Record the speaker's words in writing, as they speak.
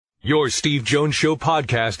Your Steve Jones Show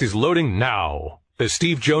podcast is loading now. The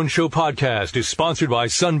Steve Jones Show podcast is sponsored by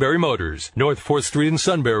Sunbury Motors, North 4th Street in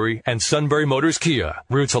Sunbury, and Sunbury Motors Kia,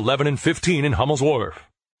 routes 11 and 15 in Hummel's Wharf.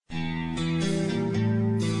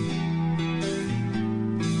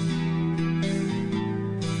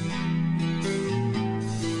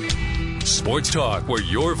 Sports talk where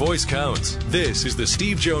your voice counts. This is the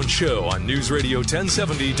Steve Jones Show on News Radio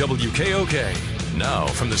 1070 WKOK. Now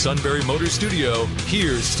from the Sunbury Motors Studio,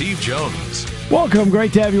 here's Steve Jones. Welcome.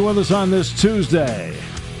 Great to have you with us on this Tuesday.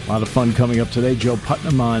 A lot of fun coming up today. Joe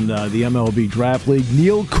Putnam on the MLB Draft League.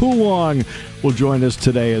 Neil Coulong will join us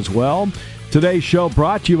today as well. Today's show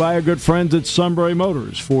brought to you by our good friends at Sunbury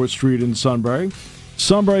Motors, 4th Street in Sunbury.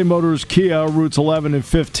 Sunbury Motors Kia, routes 11 and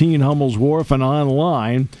 15, Hummel's Wharf, and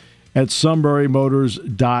online at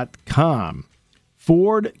sunburymotors.com.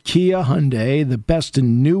 Ford, Kia, Hyundai, the best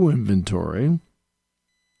in new inventory.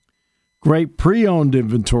 Great pre-owned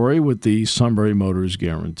inventory with the Sunbury Motors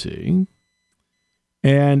guarantee.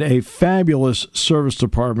 And a fabulous service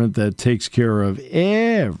department that takes care of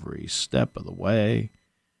every step of the way,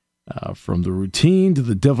 from the routine to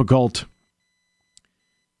the difficult.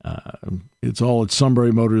 It's all at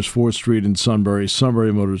Sunbury Motors, 4th Street in Sunbury.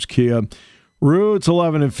 Sunbury Motors Kia, routes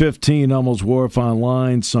 11 and 15, Hummel's Wharf,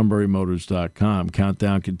 online, sunburymotors.com.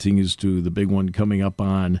 Countdown continues to the big one coming up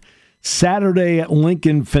on Saturday at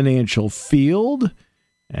Lincoln Financial Field,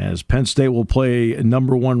 as Penn State will play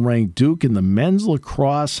number one ranked Duke in the men's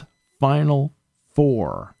lacrosse Final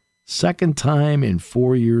Four. Second time in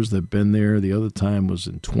 4 years they've been there. The other time was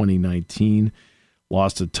in 2019.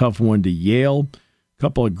 Lost a tough one to Yale. A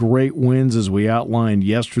couple of great wins as we outlined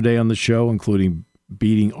yesterday on the show, including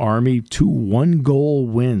beating Army, 2 one-goal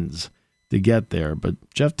wins to get there. But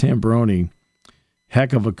Jeff Tambroni,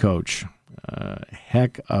 heck of a coach.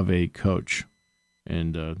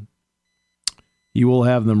 And he will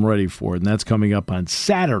have them ready for it. And that's coming up on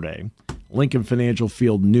Saturday. Lincoln Financial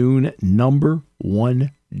Field, noon, number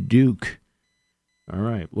one Duke. All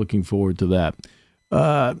right, looking forward to that.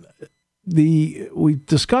 We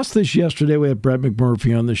discussed this yesterday. We had Brett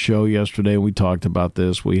McMurphy on the show yesterday. We talked about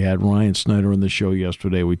this. We had Ryan Snyder on the show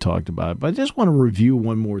yesterday. We talked about it. But I just want to review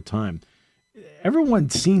one more time. Everyone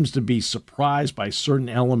seems to be surprised by certain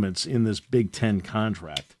elements in this Big Ten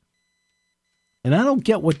contract. And I don't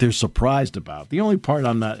get what they're surprised about. The only part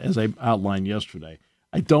I'm not, as I outlined yesterday,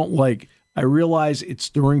 I realize it's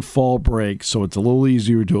during fall break, so it's a little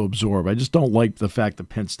easier to absorb. I just don't like the fact that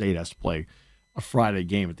Penn State has to play a Friday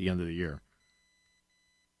game at the end of the year.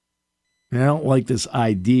 And I don't like this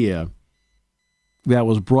idea that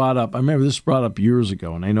was brought up. I remember this was brought up years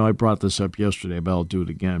ago, and I know I brought this up yesterday, but I'll do it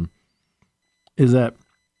again, is that,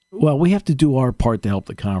 well, we have to do our part to help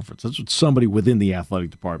the conference. That's what somebody within the athletic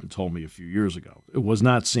department told me a few years ago. It was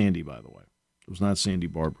not Sandy, by the way. It was not Sandy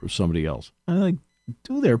Barber. It was somebody else. And I'm like,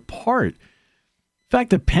 do their part. The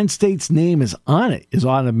fact that Penn State's name is on it is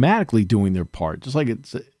automatically doing their part, just like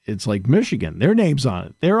it's like Michigan. Their name's on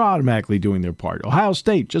it. They're automatically doing their part. Ohio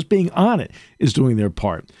State, just being on it, is doing their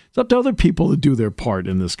part. It's up to other people to do their part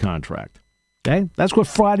in this contract. Okay? That's what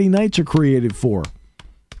Friday nights are created for.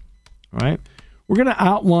 All right? We're going to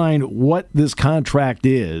outline what this contract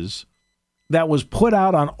is that was put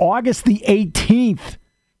out on August the 18th.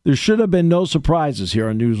 There should have been no surprises here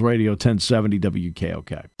on News Radio 1070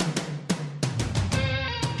 WKOK.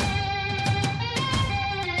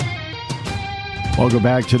 Welcome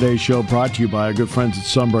back. Today's show brought to you by our good friends at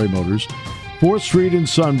Sunbury Motors. 4th Street in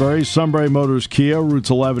Sunbury, Sunbury Motors Kia, routes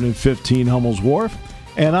 11 and 15, Hummel's Wharf,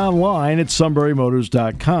 and online at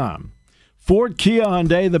sunburymotors.com. Ford, Kia,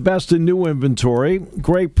 Hyundai, the best in new inventory.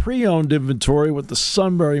 Great pre-owned inventory with the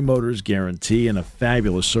Sunbury Motors guarantee and a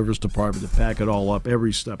fabulous service department to pack it all up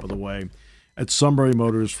every step of the way at Sunbury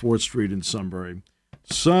Motors, 4th Street in Sunbury.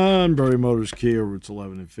 Sunbury Motors Kia, routes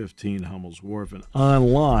 11 and 15, Hummel's Wharf, and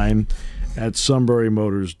online at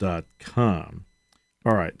sunburymotors.com.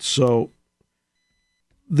 All right, so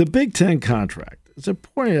the Big Ten contract. It's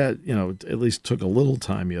important that, it at least took a little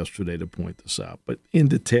time yesterday to point this out, but in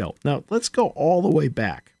detail. Now, let's go all the way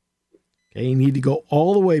back. Okay, you need to go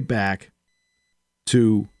all the way back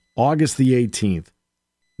to August the 18th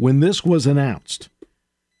when this was announced.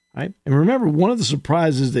 Right? And remember, one of the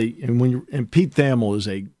surprises and Pete Thamel is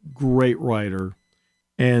a great writer,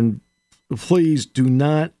 and please do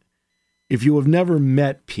not, if you have never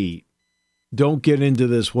met Pete, don't get into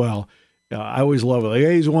this. Well, I always love it. Like,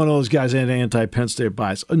 hey, he's one of those guys that anti-Penn State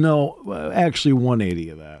bias. No, actually 180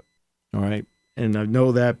 of that. All right, and I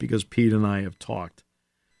know that because Pete and I have talked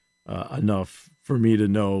enough for me to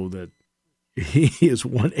know that he is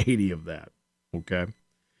 180 of that. Okay.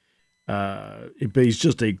 But he's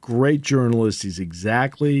just a great journalist. He's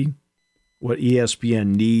exactly what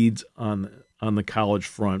ESPN needs on the college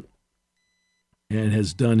front and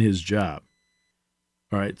has done his job.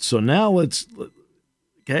 All right, so now let's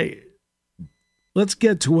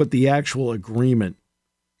get to what the actual agreement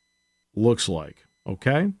looks like,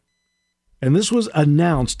 okay? And this was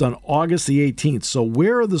announced on August the 18th. So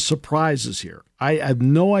where are the surprises here? I have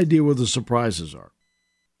no idea where the surprises are,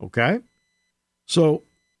 okay? So,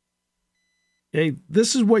 okay,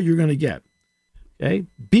 this is what you're going to get, okay?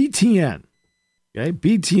 BTN, okay?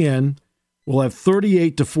 BTN will have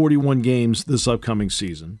 38 to 41 games this upcoming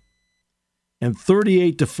season and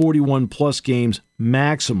 38 to 41 plus games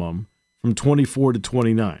maximum from 24 to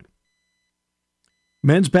 29.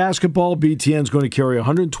 Men's basketball, BTN is going to carry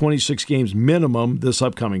 126 games minimum this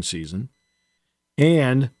upcoming season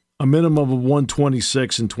and a minimum of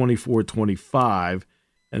 126 and 24-25,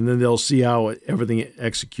 and then they'll see how everything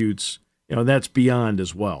executes. That's beyond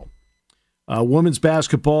as well. Women's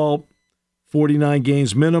basketball, 49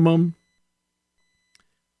 games minimum,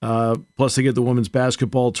 plus they get the women's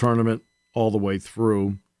basketball tournament all the way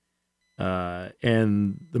through,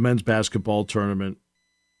 and the men's basketball tournament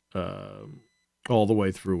all the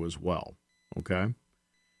way through as well, okay?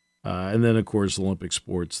 And then, of course, Olympic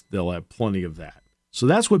sports, they'll have plenty of that. So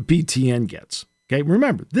that's what BTN gets, okay?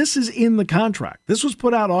 Remember, this is in the contract. This was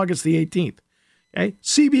put out August the 18th, okay?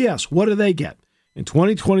 CBS, what do they get? In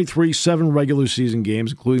 2023, 7 regular season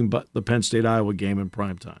games, including the Penn State-Iowa game in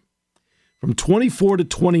primetime. From 24 to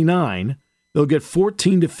 29, they'll get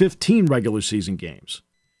 14 to 15 regular season games,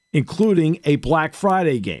 including a Black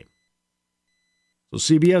Friday game. So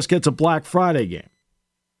CBS gets a Black Friday game.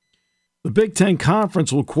 The Big Ten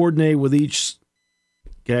Conference will coordinate with each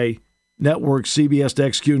network CBS to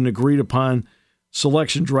execute an agreed-upon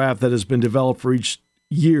selection draft that has been developed for each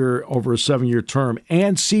year over a 7-year term,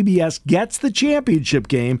 and CBS gets the championship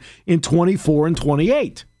game in 24 and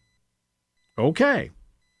 28. Okay.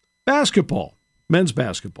 Basketball, men's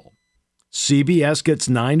basketball. CBS gets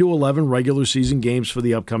 9 to 11 regular season games for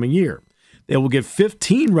the upcoming year. They will get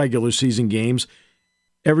 15 regular season games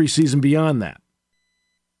every season beyond that.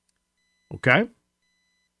 Okay?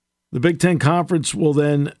 The Big Ten Conference will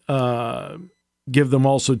then give them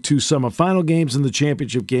also 2 semifinal games in the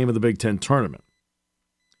championship game of the Big Ten tournament.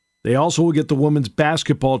 They also will get the women's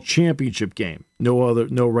basketball championship game,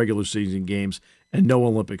 no regular season games, and no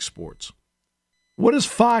Olympic sports. What does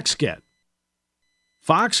Fox get?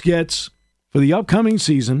 Fox gets, for the upcoming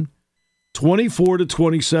season, 24 to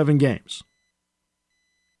 27 games.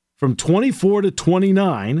 From 24 to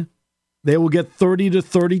 29, they will get 30 to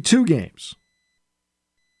 32 games.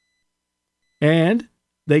 And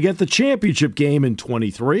they get the championship game in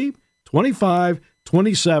 23, 25,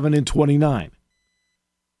 27, and 29.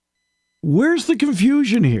 Where's the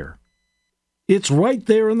confusion here? It's right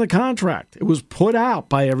there in the contract. It was put out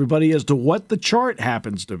by everybody as to what the chart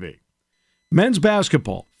happens to be. Men's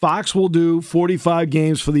basketball, Fox will do 45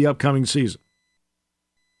 games for the upcoming season.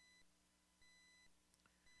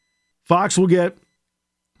 Fox will get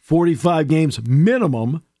 45 games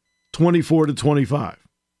minimum, 24 to 25.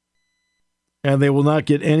 And they will not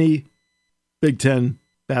get any Big Ten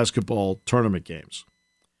basketball tournament games.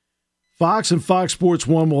 Fox and Fox Sports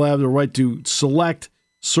 1 will have the right to select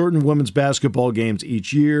certain women's basketball games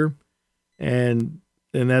each year, and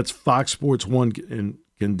that's Fox Sports 1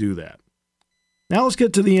 can do that. Now let's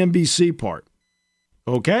get to the NBC part.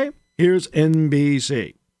 Okay? Here's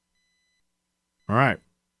NBC. All right.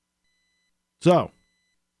 So,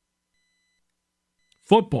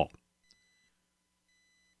 football.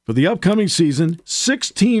 For the upcoming season,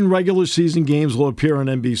 16 regular season games will appear on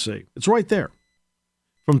NBC. It's right there.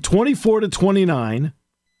 From 24 to 29,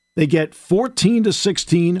 they get 14 to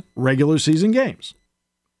 16 regular season games.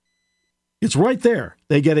 It's right there.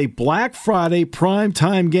 They get a Black Friday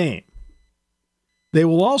primetime game. They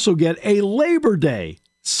will also get a Labor Day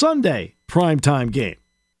Sunday primetime game.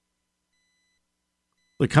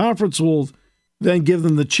 The conference will then give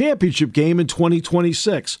them the championship game in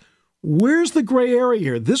 2026. Where's the gray area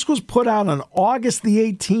here? This was put out on August the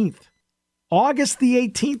 18th. August the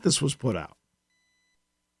 18th, this was put out.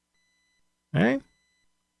 Okay?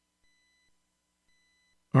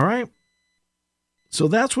 All right? So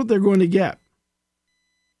that's what they're going to get.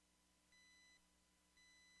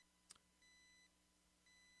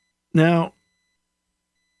 Now,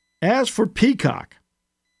 as for Peacock,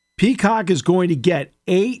 Peacock is going to get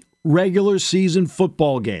 8 regular season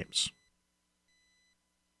football games.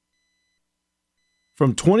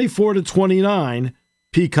 From 24 to 29,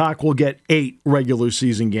 Peacock will get 8 regular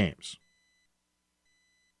season games.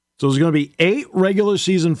 So there's going to be 8 regular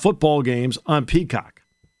season football games on Peacock.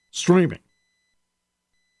 streaming.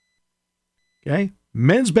 Okay?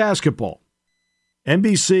 Men's basketball.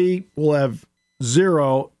 NBC will have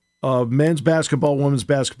 0 of men's basketball, women's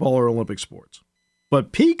basketball, or Olympic sports.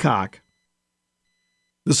 But Peacock,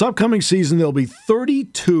 this upcoming season, there'll be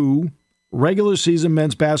 32 regular season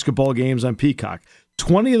men's basketball games on Peacock.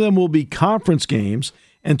 20 of them will be conference games,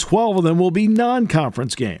 and 12 of them will be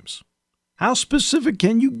non-conference games. How specific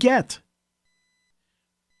can you get?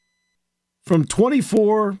 From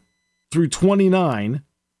 24 through 29,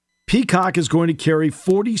 Peacock is going to carry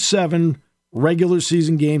 47 regular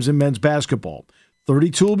season games in men's basketball.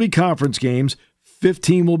 32 will be conference games,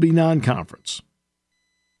 15 will be non-conference.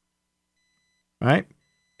 All right?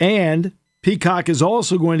 And Peacock is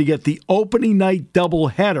also going to get the opening night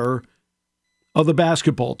doubleheader of the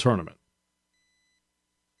basketball tournament.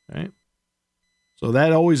 All right? So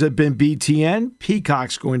that always had been BTN.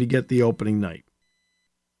 Peacock's going to get the opening night.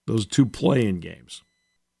 Those 2 play-in games.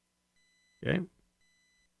 Okay?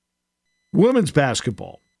 Women's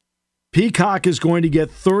basketball. Peacock is going to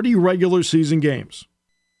get 30 regular season games.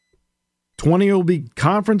 20 will be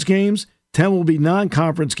conference games, 10 will be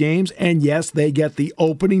non-conference games, and yes, they get the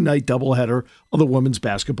opening night doubleheader of the women's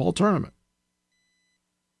basketball tournament.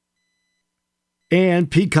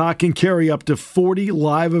 And Peacock can carry up to 40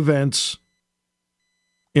 live events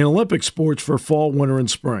in Olympic sports for fall, winter,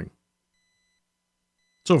 and spring.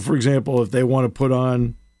 So, for example, if they want to put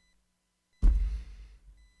on,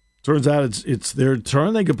 turns out it's their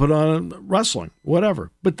turn, they could put on wrestling,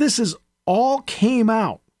 whatever. But this is all came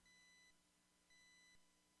out.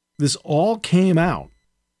 This all came out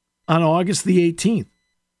on August the 18th.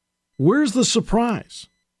 Where's the surprise?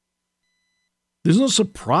 There's no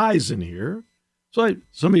surprise in here. So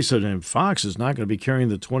somebody said, and Fox is not going to be carrying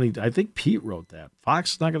the 20. I think Pete wrote that.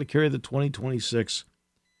 Fox is not going to carry the 2026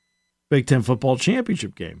 Big Ten football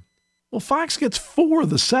championship game. Well, Fox gets 4 of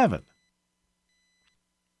the 7.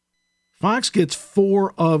 Fox gets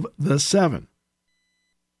 4 of the 7.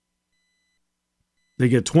 They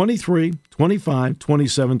get 23, 25,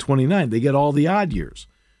 27, 29. They get all the odd years.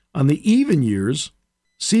 On the even years,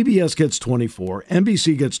 CBS gets 24,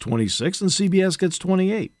 NBC gets 26, and CBS gets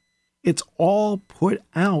 28. It's all put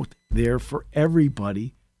out there for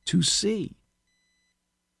everybody to see.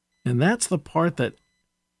 And that's the part that,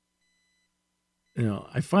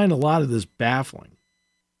 I find a lot of this baffling.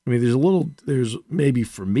 I mean, there's maybe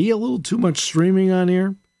for me a little too much streaming on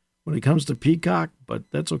here when it comes to Peacock, but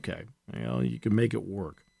that's okay. You can make it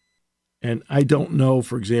work. And I don't know,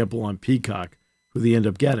 for example, on Peacock who they end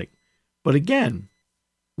up getting. But again,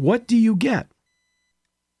 what do you get?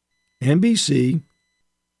 NBC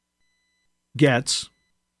gets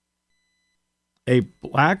a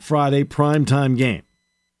Black Friday primetime game.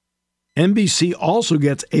 NBC also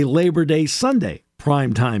gets a Labor Day Sunday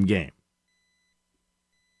primetime game.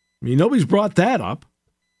 I mean, nobody's brought that up.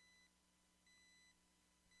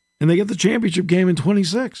 And they get the championship game in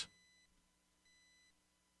 26.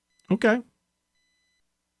 Okay.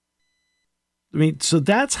 I mean, so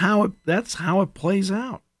that's how it plays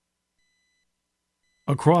out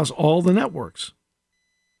across all the networks.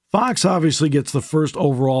 Fox obviously gets the first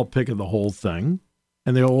overall pick of the whole thing,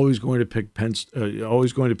 and they're always going to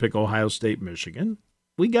pick Ohio State, Michigan.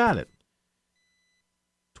 We got it.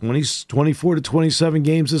 24 to 27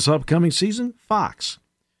 games this upcoming season, Fox.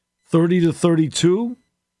 30 to 32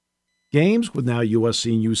 games with now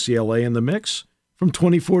USC and UCLA in the mix from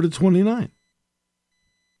 24 to 29.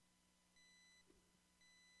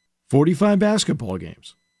 45 basketball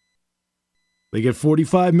games. They get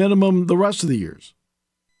 45 minimum the rest of the years.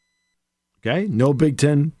 Okay? No Big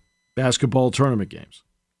Ten basketball tournament games.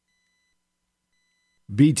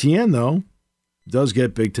 BTN, though, does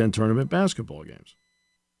get Big Ten tournament basketball games.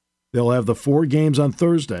 They'll have the 4 games on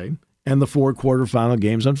Thursday and the 4 quarterfinal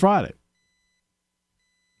games on Friday.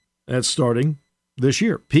 That's starting this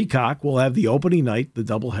year. Peacock will have the opening night, the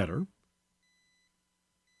doubleheader.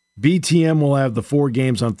 BTN will have the 4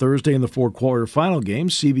 games on Thursday and the 4 quarterfinal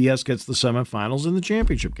games. CBS gets the semifinals and the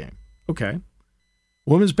championship game. Okay.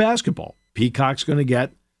 Women's basketball. Peacock's going to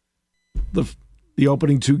get the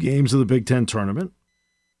opening 2 games of the Big Ten tournament.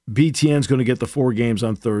 BTN's going to get the 4 games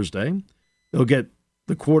on Thursday. They'll get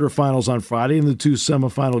the quarterfinals on Friday and the 2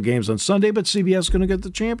 semifinal games on Sunday, but CBS is going to get the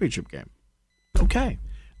championship game. Okay.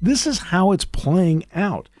 This is how it's playing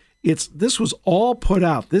out. This was all put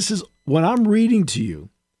out. This is what I'm reading to you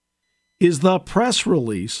is the press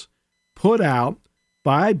release put out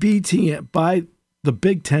by BTN, by the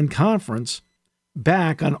Big Ten Conference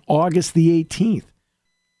back on August the 18th.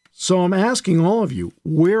 So I'm asking all of you,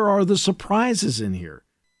 where are the surprises in here?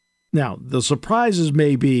 Now, the surprises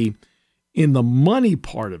may be in the money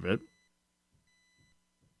part of it,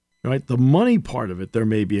 right? The money part of it, there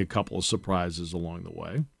may be a couple of surprises along the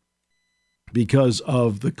way because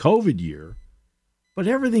of the COVID year, but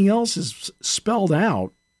everything else is spelled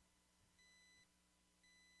out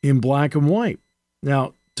in black and white.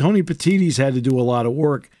 Now, Tony Petitti's had to do a lot of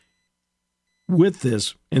work with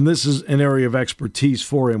this, and this is an area of expertise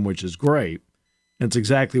for him, which is great. And it's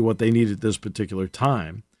exactly what they need at this particular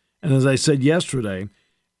time. And as I said yesterday,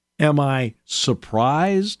 am I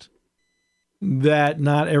surprised that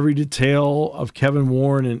not every detail of Kevin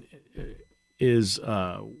Warren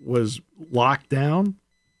was locked down?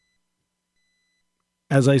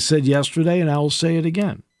 As I said yesterday, and I will say it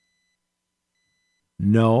again,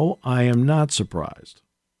 no, I am not surprised.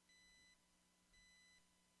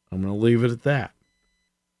 I'm going to leave it at that.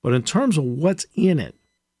 But in terms of what's in it,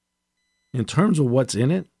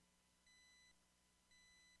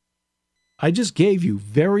 I just gave you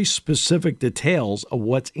very specific details of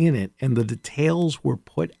what's in it, and the details were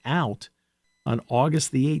put out on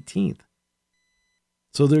August the 18th.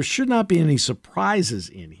 So there should not be any surprises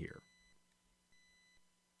in here.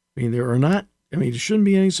 There shouldn't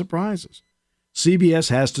be any surprises. CBS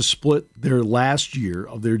has to split their last year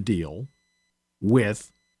of their deal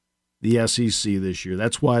with the SEC this year.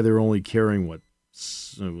 That's why they're only carrying,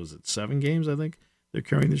 7 games, I think they're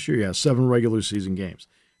carrying this year? Yeah, 7 regular season games.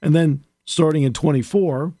 And then starting in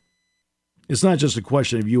 24, it's not just a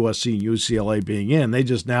question of USC and UCLA being in. They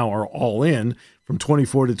just now are all in from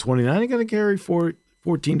 24 to 29. They're going to carry 14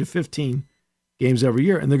 to 15 games every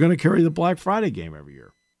year, and they're going to carry the Black Friday game every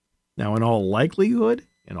year. Now, in all likelihood,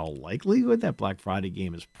 that Black Friday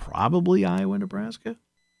game is probably Iowa, Nebraska.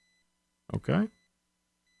 Okay.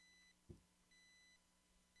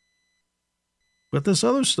 But this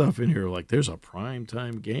other stuff in here, like there's a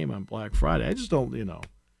primetime game on Black Friday. I just don't,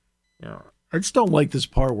 I just don't like this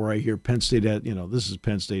part where I hear Penn State, this is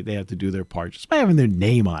Penn State, they have to do their part just by having their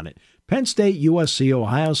name on it. Penn State, USC,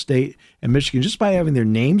 Ohio State, and Michigan, just by having their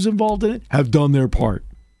names involved in it, have done their part.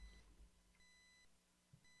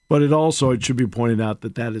 But it should be pointed out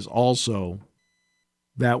that is also,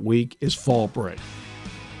 that week is fall break.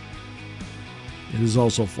 It is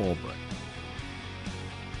also fall break.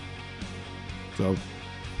 So,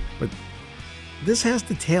 but this has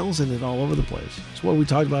details in it all over the place. It's what we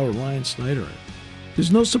talked about with Ryan Snyder.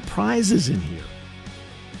 There's no surprises in here.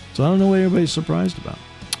 So I don't know what everybody's surprised about.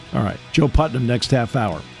 All right, Joe Putnam next half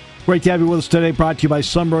hour. Great to have you with us today. Brought to you by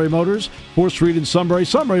Sunbury Motors, 4th Street in Sunbury.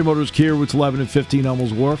 Sunbury Motors, Kia, routes 11 and 15,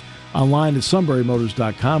 Hummels Wharf. Online at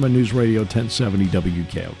sunburymotors.com and News Radio 1070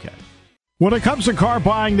 WKOK. When it comes to car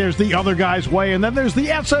buying, there's the other guy's way, and then there's the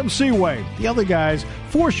SMC way. The other guys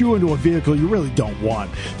force you into a vehicle you really don't want.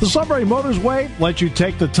 The Sunbury Motors way lets you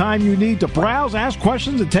take the time you need to browse, ask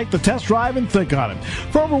questions, and take the test drive and think on it.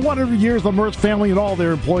 For over 100 years, the Mertz family and all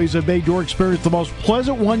their employees have made your experience the most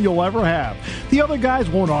pleasant one you'll ever have. The other guys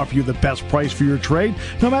won't offer you the best price for your trade,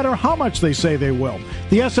 no matter how much they say they will.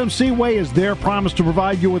 The SMC way is their promise to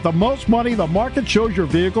provide you with the most money the market shows your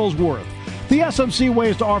vehicle is worth. The SMC way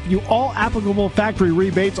is to offer you all applicable factory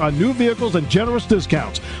rebates on new vehicles and generous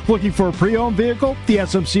discounts. Looking for a pre-owned vehicle? The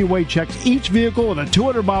SMC way checks each vehicle with a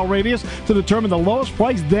 200-mile radius to determine the lowest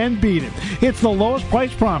price, then beat it. It's the lowest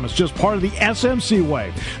price promise, just part of the SMC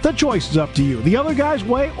way. The choice is up to you, the other guy's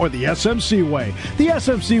way or the SMC way. The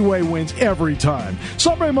SMC way wins every time.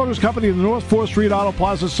 Sunbury Motors Company in the North 4th Street Auto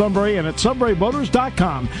Plaza, Sunbury, and at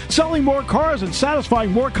sunburymotors.com. Selling more cars and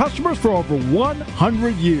satisfying more customers for over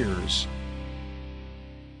 100 years.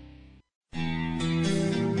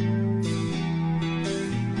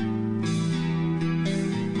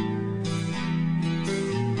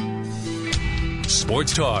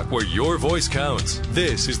 Sports talk where your voice counts.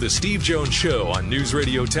 This is the Steve Jones Show on News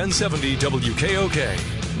Radio 1070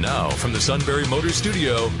 WKOK. Now from the Sunbury Motors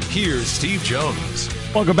Studio, here's Steve Jones.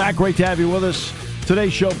 Welcome back. Great to have you with us.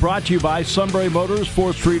 Today's show brought to you by Sunbury Motors,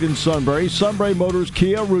 4th Street in Sunbury. Sunbury Motors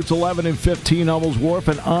Kia, routes 11 and 15, Hummels Wharf,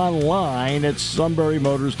 and online at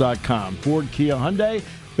sunburymotors.com. Ford, Kia, Hyundai,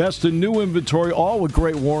 best in new inventory, all with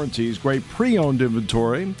great warranties, great pre-owned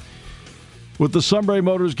inventory. With the Sunbury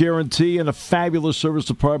Motors guarantee and a fabulous service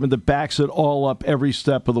department that backs it all up every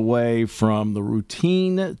step of the way, from the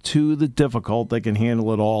routine to the difficult, they can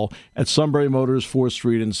handle it all at Sunbury Motors, 4th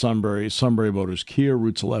Street in Sunbury. Sunbury Motors Kia,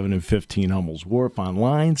 routes 11 and 15, Hummels Wharf.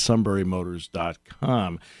 Online,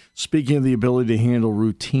 sunburymotors.com. Speaking of the ability to handle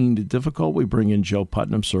routine to difficult, we bring in Joe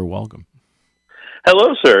Putnam. Sir, welcome.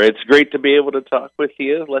 Hello, sir. It's great to be able to talk with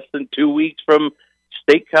you less than 2 weeks from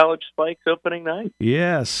State College Spikes opening night.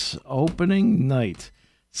 Yes, opening night.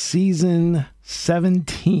 Season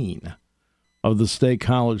 17 of the State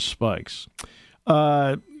College Spikes.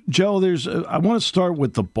 Joe, I want to start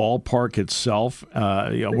with the ballpark itself.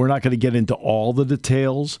 We're not going to get into all the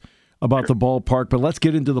details about the ballpark, but let's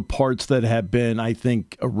get into the parts that have been, I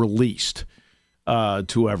think, released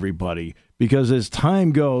to everybody. Because as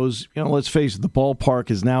time goes, let's face it, the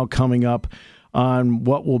ballpark is now coming up on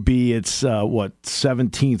what will be its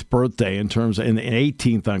 17th birthday in terms of, and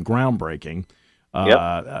 18th on groundbreaking.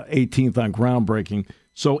 18th on groundbreaking.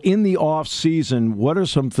 So in the off season, what are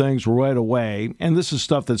some things right away? And this is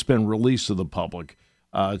stuff that's been released to the public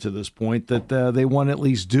to this point that they want to at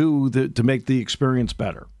least do to make the experience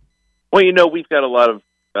better. Well, we've got a lot of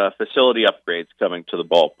facility upgrades coming to the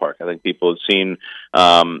ballpark. I think people have seen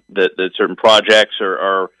that certain projects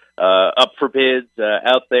are up for bids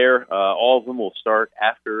out there. All of them will start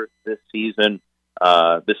after this season,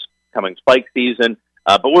 this coming spike season.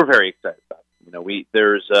 But we're very excited about it.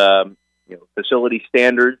 There's facility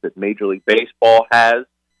standards that Major League Baseball has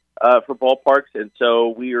for ballparks, and so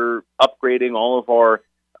we are upgrading all of our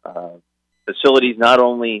facilities, not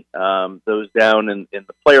only those down in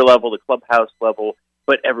the player level, the clubhouse level,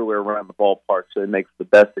 but everywhere around the ballpark, so it makes the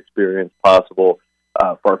best experience possible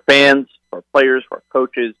for our fans, for our players, for our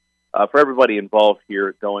coaches, for everybody involved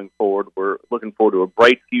here going forward. We're looking forward to a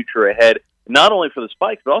bright future ahead, not only for the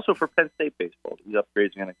Spikes, but also for Penn State baseball. These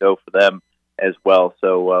upgrades are going to go for them as well.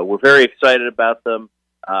 So we're very excited about them.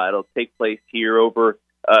 It'll take place here over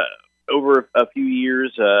a few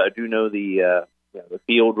years. I do know the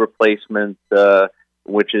field replacement,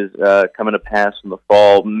 which is coming to pass in the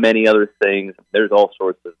fall. Many other things. There's all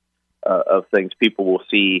sorts of things people will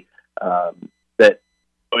see that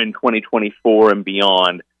in 2024 and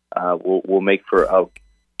beyond will make for a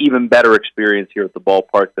even better experience here at the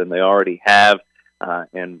ballpark than they already have.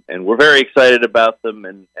 And we're very excited about them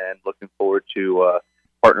and looking forward to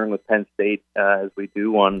partnering with Penn State as we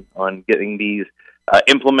do on getting these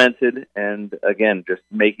implemented and, again, just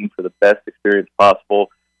making for the best experience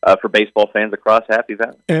possible for baseball fans across Happy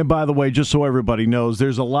Valley. And by the way, just so everybody knows,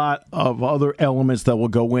 there's a lot of other elements that will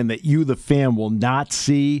go in that you, the fan, will not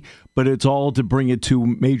see, but it's all to bring it to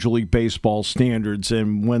Major League Baseball standards.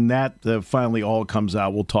 And when that finally all comes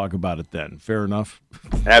out, we'll talk about it then. Fair enough?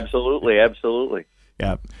 Absolutely, absolutely.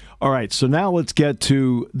 Yeah. All right, so now let's get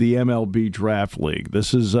to the MLB Draft League.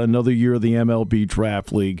 This is another year of the MLB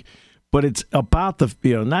Draft League, but it's about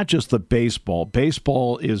not just the baseball.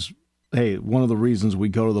 Baseball is, one of the reasons we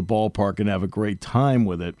go to the ballpark and have a great time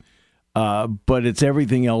with it, but it's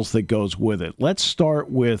everything else that goes with it. Let's start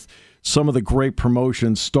with some of the great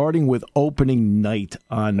promotions, starting with opening night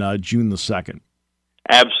on June the 2nd.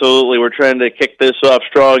 Absolutely. We're trying to kick this off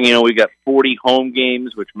strong. We've got 40 home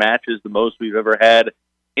games, which matches the most we've ever had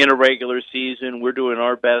in a regular season. We're doing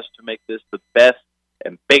our best to make this the best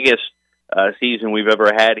and biggest season we've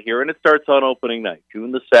ever had here. And it starts on opening night,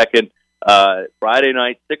 June the 2nd, Friday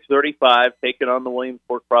night, 6:35, taking on the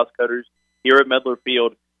Williamsport Crosscutters here at Medler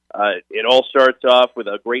Field. It all starts off with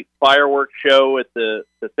a great fireworks show to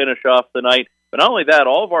finish off the night. But not only that,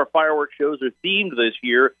 all of our fireworks shows are themed this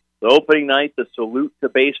year. The opening night, the salute to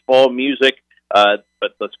baseball music, but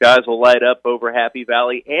the skies will light up over Happy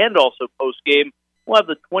Valley, and also post-game, we'll have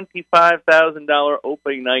the $25,000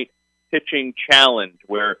 opening night pitching challenge,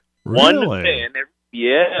 where one fan,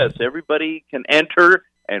 everybody can enter,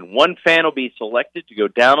 and one fan will be selected to go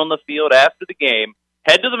down on the field after the game,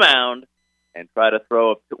 head to the mound, and try to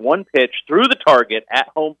throw one pitch through the target at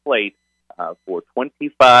home plate for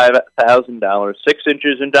 $25,000, 6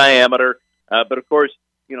 inches in diameter. But, of course,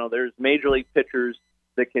 there's major league pitchers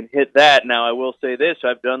that can hit that. Now, I will say this.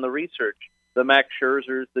 I've done the research. The Max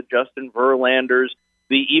Scherzers, the Justin Verlanders,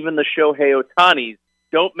 even the Shohei Ohtanis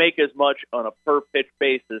don't make as much on a per-pitch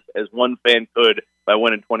basis as one fan could by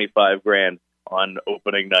winning $25,000 on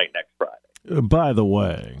opening night next Friday. By the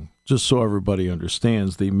way, just so everybody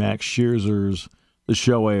understands, the Max Scherzers, the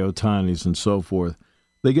Shohei Ohtanis, and so forth,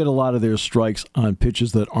 they get a lot of their strikes on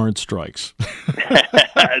pitches that aren't strikes.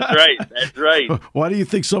 That's right. Why do you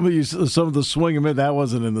think some of the swing, that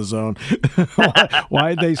wasn't in the zone? Why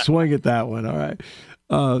did they swing at that one? All right.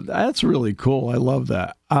 That's really cool. I love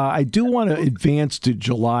that. I do want to advance to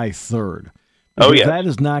July 3rd. Oh, yeah. That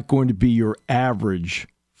is not going to be your average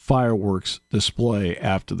fireworks display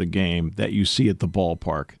after the game that you see at the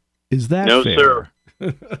ballpark. Is that fair?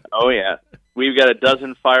 No, sir. Oh, yeah. We've got a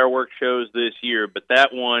dozen fireworks shows this year, but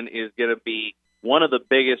that one is going to be one of the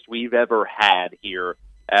biggest we've ever had here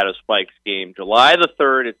at a Spikes game. July the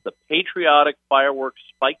 3rd, it's the Patriotic Fireworks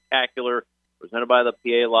Spectacular presented by the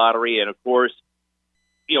PA Lottery. And, of course,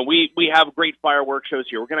 we have great fireworks shows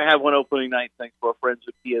here. We're going to have one opening night thanks to our friends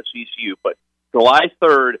at PSCCU. But July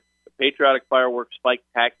 3rd, the Patriotic Fireworks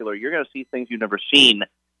Spectacular, you're going to see things you've never seen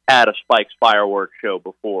had a Spikes fireworks show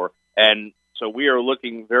before. And so we are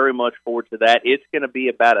looking very much forward to that. It's going to be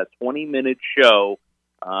about a 20-minute show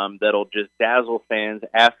that'll just dazzle fans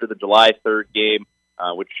after the July 3rd game,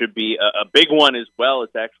 which should be a big one as well.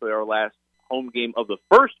 It's actually our last home game of the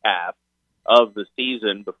first half of the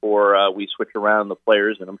season before we switch around the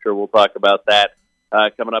players, and I'm sure we'll talk about that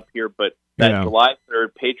coming up here. But that July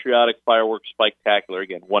 3rd Patriotic Fireworks Spectacular,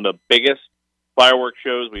 again, one of the biggest fireworks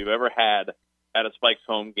shows we've ever had at a Spikes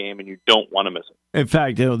home game, and you don't want to miss it. In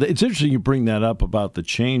fact, it's interesting you bring that up about the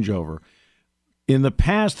changeover. In the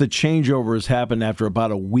past, the changeover has happened after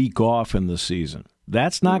about a week off in the season.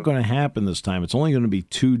 That's not going to happen this time. It's only going to be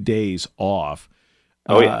 2 days off.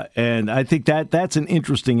 And I think that's an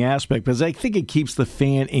interesting aspect because I think it keeps the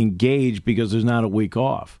fan engaged because there's not a week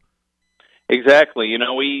off. Exactly.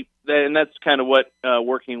 And that's kind of what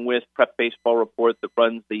working with Prep Baseball Report that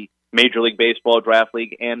runs the Major League Baseball Draft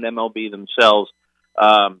League and MLB themselves.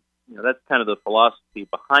 That's kind of the philosophy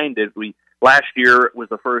behind it. Last year was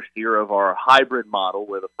the first year of our hybrid model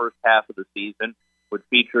where the first half of the season would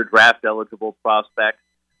feature draft-eligible prospects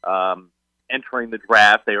entering the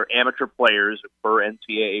draft. They are amateur players per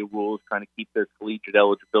NCAA rules, trying to keep their collegiate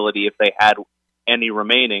eligibility if they had any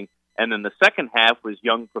remaining. And then the second half was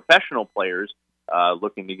young professional players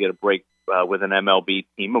looking to get a break with an MLB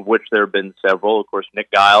team, of which there have been several. Of course, Nick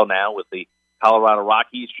Guile now with the Colorado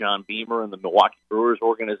Rockies, John Beamer and the Milwaukee Brewers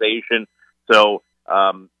organization. So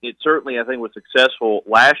it certainly, I think, was successful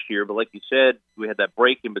last year. But like you said, we had that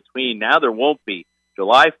break in between. Now there won't be.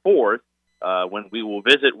 July 4th, when we will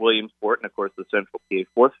visit Williamsport, and of course the Central PA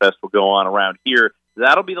Fourth Fest will go on around here.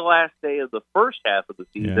 That'll be the last day of the first half of the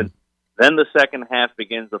season. Yeah. Then the second half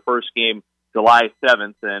begins, the first game July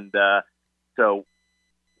 7th. And so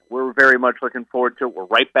we're very much looking forward to it. We're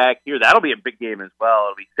right back here. That'll be a big game as well.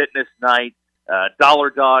 It'll be fitness night, Dollar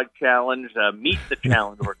Dog Challenge, Meet the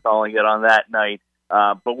Challenge, we're calling it on that night.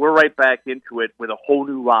 But we're right back into it with a whole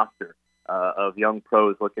new roster of young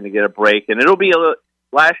pros looking to get a break. And it'll be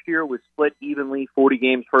last year was split evenly, 40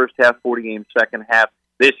 games first half, 40 games second half.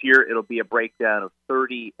 This year it'll be a breakdown of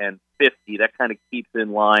 30 and 50. That kind of keeps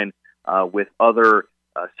in line with other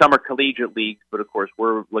summer collegiate leagues. But, of course,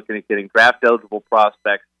 we're looking at getting draft-eligible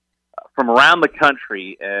prospects from around the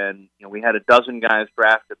country. And, we had a dozen guys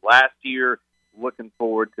drafted last year. Looking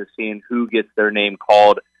forward to seeing who gets their name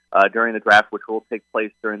called during the draft, which will take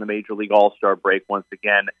place during the Major League All-Star break once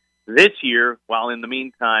again this year, while in the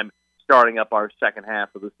meantime starting up our second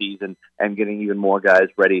half of the season and getting even more guys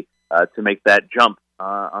ready to make that jump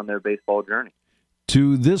on their baseball journey.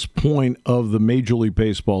 To this point of the Major League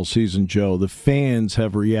Baseball season, Joe, the fans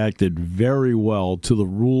have reacted very well to the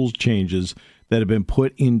rules changes that have been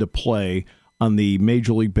put into play on the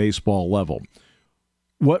Major League Baseball level.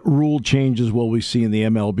 What rule changes will we see in the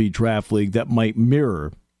MLB Draft League that might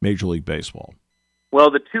mirror Major League Baseball?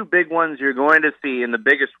 Well, the two big ones you're going to see, and the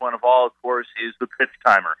biggest one of all, of course, is the pitch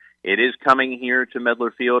timer. It is coming here to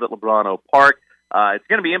Medler Field at Lebrano Park. It's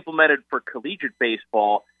going to be implemented for collegiate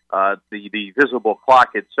baseball, the visible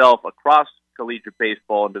clock itself across collegiate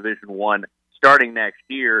baseball in Division I starting next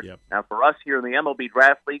year. Yep. Now, for us here in the MLB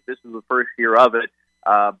Draft League, this is the first year of it,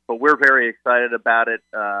 but we're very excited about it.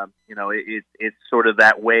 It's sort of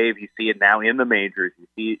that wave. You see it now in the majors.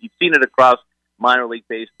 You've seen it across minor league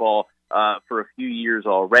baseball for a few years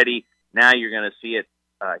already. Now you're going to see it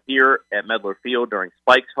here at Medler Field during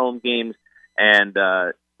Spikes home games, and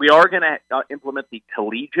we are going to implement the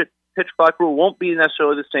collegiate pitch clock rule. Won't be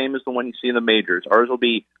necessarily the same as the one you see in the majors. Ours will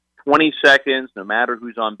be 20 seconds, no matter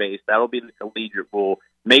who's on base. That'll be the collegiate rule.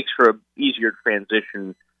 Makes for an easier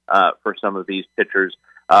transition for some of these pitchers.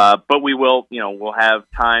 But we will, we'll have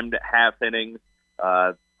timed half innings.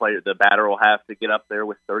 The batter will have to get up there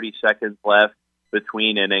with 30 seconds left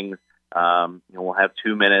between innings. We'll have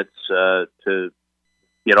 2 minutes to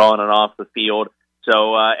get on and off the field.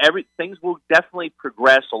 So things will definitely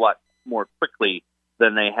progress a lot more quickly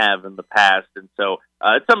than they have in the past. And so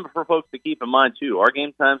it's something for folks to keep in mind, too. Our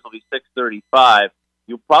game times will be 6:35.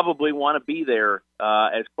 You'll probably want to be there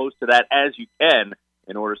as close to that as you can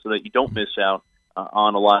in order so that you don't miss out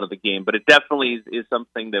on a lot of the game. But it definitely is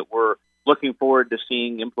something that we're looking forward to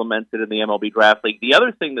seeing implemented in the MLB Draft League. The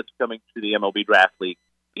other thing that's coming to the MLB Draft League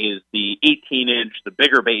is the 18-inch, the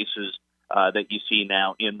bigger bases that you see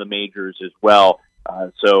now in the majors as well.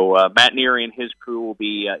 So Matt Neary and his crew will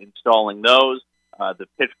be installing those. The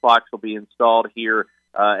pitch clocks will be installed here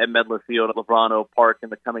at Medler Field at Lebrano Park in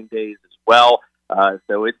the coming days as well.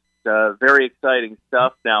 So it's very exciting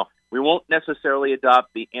stuff. Now, we won't necessarily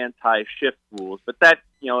adopt the anti-shift rules, but that,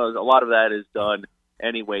 a lot of that is done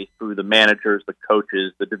anyway through the managers, the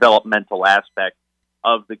coaches, the developmental aspect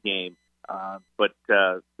of the game. But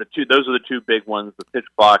those are the two big ones: the pitch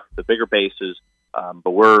clock, the bigger bases.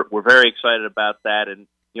 But we're very excited about that, and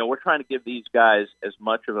we're trying to give these guys as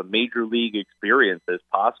much of a major league experience as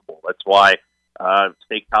possible. That's why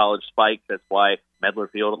State College Spike. That's why Medler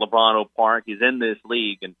Field at Lebrano Park is in this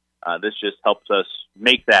league, and this just helps us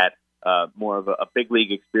make that more of a big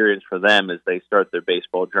league experience for them as they start their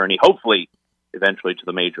baseball journey. Hopefully, eventually to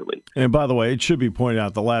the major league. And by the way, it should be pointed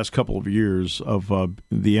out the last couple of years of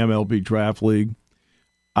the MLB Draft League,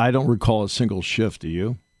 I don't recall a single shift. Do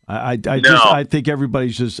you? I think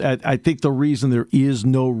everybody's just. I think the reason there is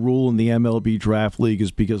no rule in the MLB Draft League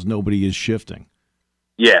is because nobody is shifting.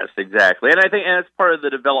 Yes, exactly, and I think it's part of the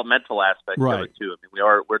developmental aspect right. of it too. I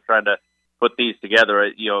mean, we're trying to put these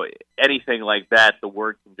together. Anything like that, the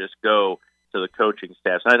word can just go to the coaching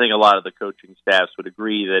staffs, and I think a lot of the coaching staffs would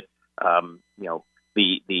agree that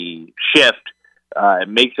the shift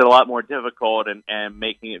makes it a lot more difficult, and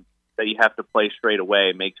making it that you have to play straight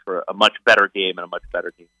away makes for a much better game and a much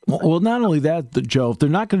better game. Well, not only that, Joe, if they're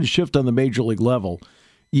not going to shift on the major league level,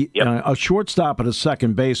 a shortstop and a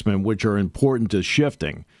second baseman, which are important to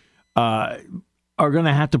shifting, are going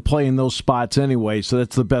to have to play in those spots anyway, so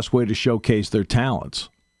that's the best way to showcase their talents.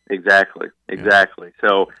 Exactly.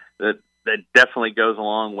 So that definitely goes a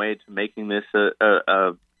long way to making this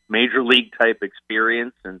a major league type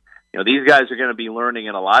experience. And these guys are going to be learning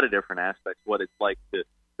in a lot of different aspects what it's like to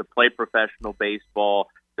play professional baseball,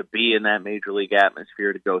 to be in that major league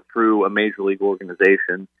atmosphere, to go through a major league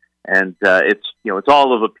organization. And it's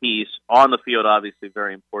all of a piece on the field, obviously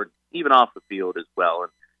very important, even off the field as well.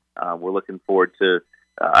 And we're looking forward to.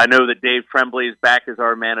 I know that Dave Tremblay is back as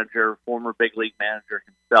our manager, former big league manager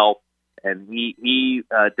himself, and he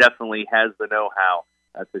definitely has the know-how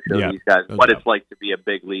to show these guys what it's like to be a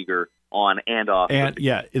big leaguer on and off. And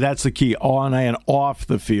that's the key, on and off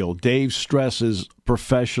the field. Dave stresses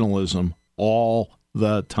professionalism all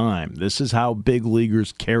the time. This is how big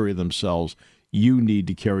leaguers carry themselves. You need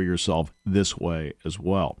to carry yourself this way as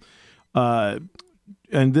well.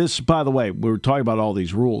 And this, by the way, we were talking about all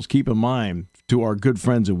these rules. Keep in mind, to our good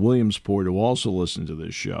friends in Williamsport who also listen to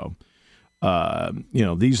this show,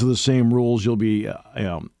 these are the same rules you'll be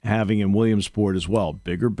having in Williamsport as well.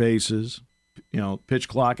 Bigger bases, pitch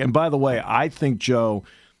clock. And by the way, I think, Joe,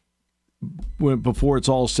 before it's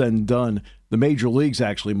all said and done, the major leagues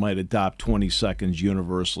actually might adopt 20 seconds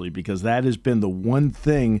universally, because that has been the one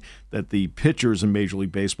thing that the pitchers in Major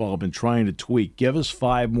League Baseball have been trying to tweak. Give us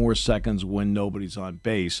 5 more seconds when nobody's on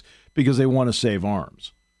base, because they want to save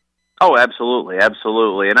arms. Oh, absolutely.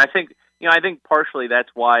 And I think partially that's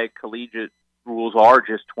why collegiate rules are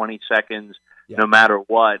just 20 seconds, no matter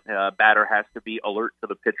what. Batter has to be alert to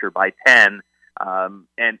the pitcher by 10.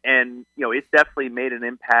 It's definitely made an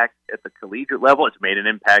impact at the collegiate level. It's made an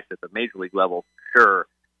impact at the major league level for sure.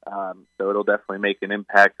 So it'll definitely make an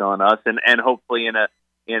impact on us, and hopefully in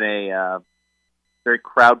a very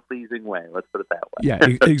crowd pleasing way. Let's put it that way. Yeah,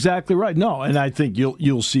 exactly right. No, and I think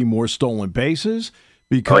you'll see more stolen bases,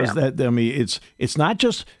 because it's not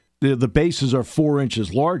just the bases are 4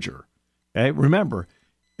 inches larger. Okay, remember,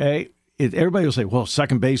 everybody will say, well,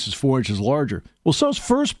 second base is 4 inches larger. Well, so is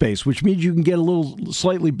first base, which means you can get a little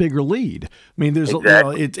slightly bigger lead. I mean, there's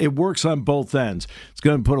it works on both ends. It's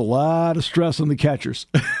going to put a lot of stress on the catchers.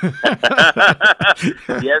 Yes,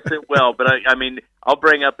 it will. But I mean, I'll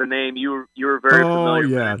bring up a name you were very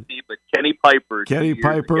familiar with, Steve, but Kenny Piper. Kenny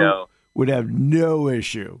Piper would have no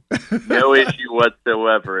issue. No issue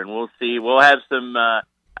whatsoever. And we'll see. We'll have some.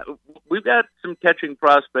 We've got some catching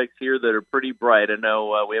prospects here that are pretty bright. I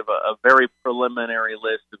know we have a very preliminary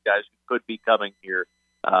list of guys who could be coming here,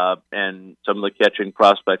 and some of the catching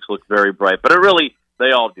prospects look very bright. But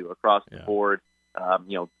they all do across the board.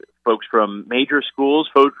 Folks from major schools,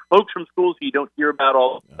 folks from schools who you don't hear about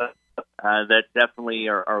all that definitely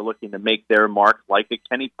are looking to make their mark, like a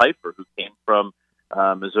Kenny Piper, who came from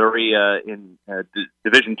Missouri in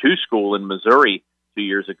Division II school in Missouri 2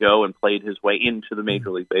 years ago and played his way into the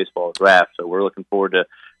Major League Baseball draft. So we're looking forward to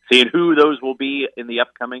seeing who those will be in the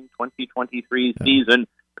upcoming 2023 season,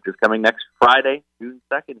 which is coming next Friday, June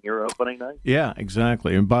 2nd, here opening night. Yeah,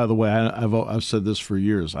 exactly. And by the way, I've said this for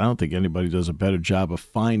years. I don't think anybody does a better job of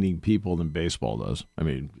finding people than baseball does. I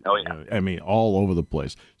mean, all over the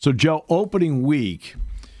place. So, Joe, opening week,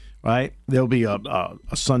 right? There'll be a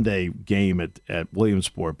Sunday game at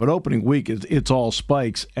Williamsport, but opening week it's all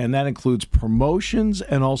spikes, and that includes promotions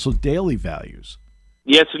and also daily values.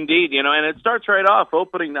 Yes, indeed. And it starts right off.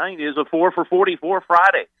 Opening night is a 4 for $44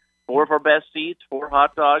 Friday. 4 of our best seats, 4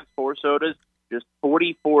 hot dogs, 4 sodas, just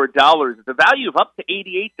 $44. It's a value of up to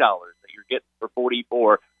 $88 that you're getting for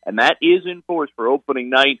 $44, and that is in force for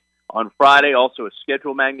opening night on Friday. Also a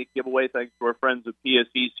schedule magnet giveaway thanks to our friends at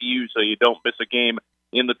PSECU, so you don't miss a game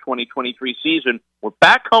in the 2023 season. We're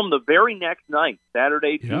back home the very next night,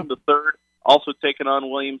 Saturday, June the 3rd, also taking on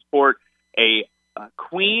Williamsport, a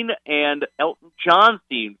Queen and Elton John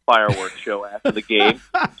themed fireworks show after the game.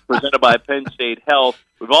 It's presented by Penn State Health.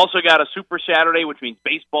 We've also got a Super Saturday, which means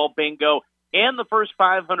baseball bingo, and the first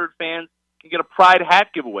 500 fans can get a Pride hat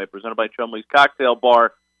giveaway presented by Chumley's Cocktail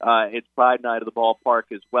Bar. It's Pride Night at the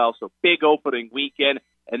ballpark as well, so big opening weekend.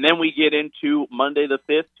 And then we get into Monday the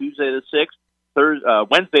 5th, Tuesday the 6th,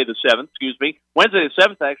 Wednesday the 7th, Wednesday the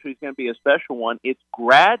 7th actually is going to be a special one. It's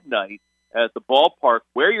grad night at the ballpark.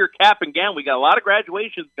 Wear your cap and gown. We got a lot of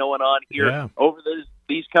graduations going on here over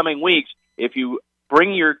these coming weeks. If you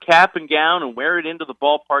bring your cap and gown and wear it into the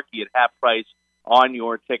ballpark, you get half price on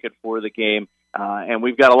your ticket for the game. And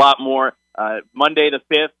we've got a lot more. Monday the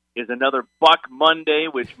 5th is another Buck Monday,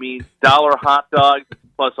 which means dollar hot dogs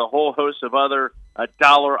plus a whole host of other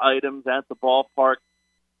dollar items at the ballpark.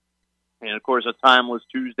 And, of course, a timeless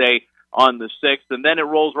Tuesday on the 6th. And then it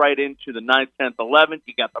rolls right into the 9th, 10th, 11th.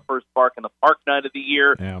 You got the first Bark in the Park night of the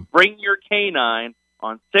year. Yeah. Bring your K9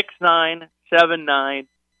 on 6/9, 7/9,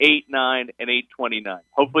 8/9, and 8/29.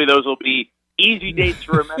 Hopefully those will be easy dates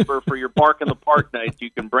to remember for your Bark in the Park nights.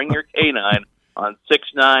 You can bring your K9 on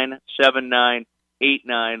 6/9, 7/9,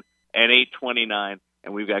 8/9, and 8/29.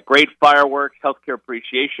 And we've got great fireworks, Healthcare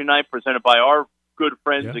Appreciation Night presented by our good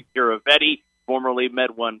friends at Curavetti, formerly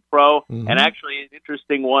Med1 Pro, and actually an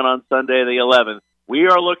interesting one on Sunday the 11th. We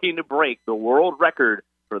are looking to break the world record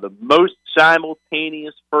for the most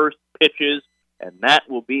simultaneous first pitches, and that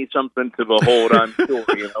will be something to behold, I'm sure.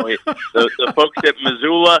 The folks at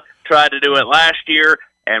Missoula tried to do it last year,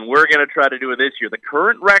 and we're going to try to do it this year. The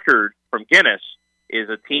current record from Guinness is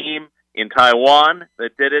a team in Taiwan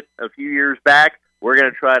that did it a few years back. We're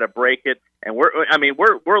going to try to break it, and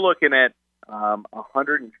we're looking at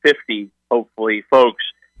 150, hopefully, folks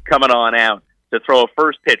coming on out to throw a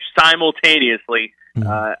first pitch simultaneously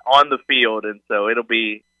on the field, and so it'll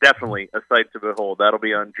be definitely a sight to behold. That'll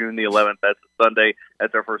be on June the 11th. That's a Sunday.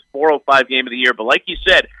 That's our first 405 game of the year. But like you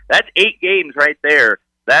said, that's 8 games right there.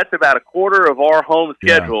 That's about a quarter of our home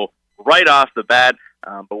schedule right off the bat.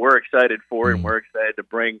 But we're excited for it, and we're excited to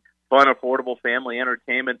bring fun, affordable family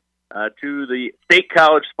entertainment to the State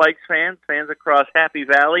College Spikes fans across Happy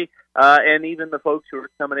Valley, and even the folks who are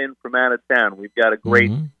coming in from out of town. We've got a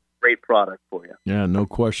great product for you. Yeah, no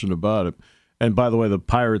question about it. And by the way, the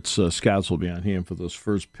Pirates scouts will be on hand for those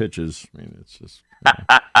first pitches. I mean, it's just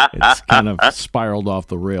it's kind of spiraled off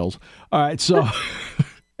the rails. All right, so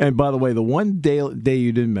and by the way, the one day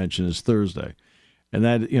you didn't mention is Thursday, and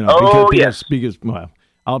that because well,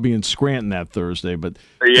 I'll be in Scranton that Thursday, but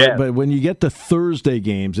when you get to Thursday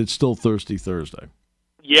games, it's still Thirsty Thursday.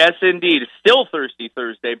 Yes, indeed. It's still Thirsty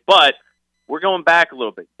Thursday, but we're going back a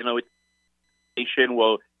little bit. It's inflation.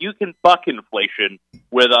 Well, you can buck inflation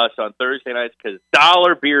with us on Thursday nights because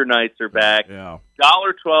dollar beer nights are back. Yeah.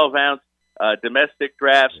 $1 12-ounce domestic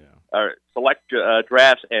drafts, or select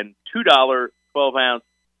drafts, and $2 12-ounce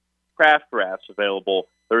craft drafts available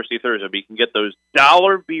Thirsty Thursday. But you can get those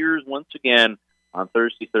dollar beers once again on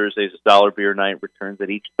Thirsty Thursdays. As Dollar Beer Night returns at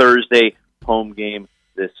each Thursday home game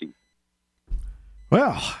this season.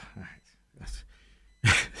 Well,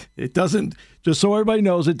 it doesn't, just so everybody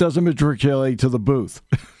knows, it doesn't matriculate to the booth.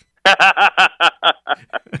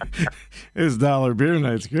 This Dollar Beer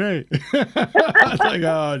Night's great. It's like,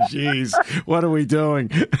 oh, geez, what are we doing?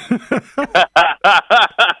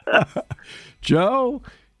 Joe,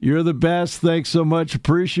 you're the best. Thanks so much.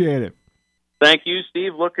 Appreciate it. Thank you,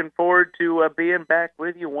 Steve. Looking forward to being back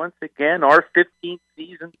with you once again. Our 15th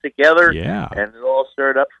season together. Yeah. And it all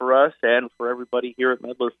started up for us and for everybody here at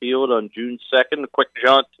Medler Field on June 2nd. A quick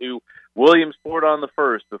jaunt to Williamsport on the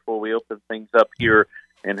 1st before we open things up here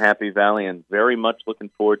in Happy Valley, and very much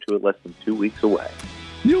looking forward to it less than 2 weeks away.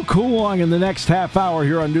 You'll cool along in the next half hour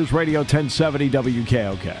here on News Radio 1070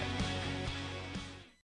 WKOK.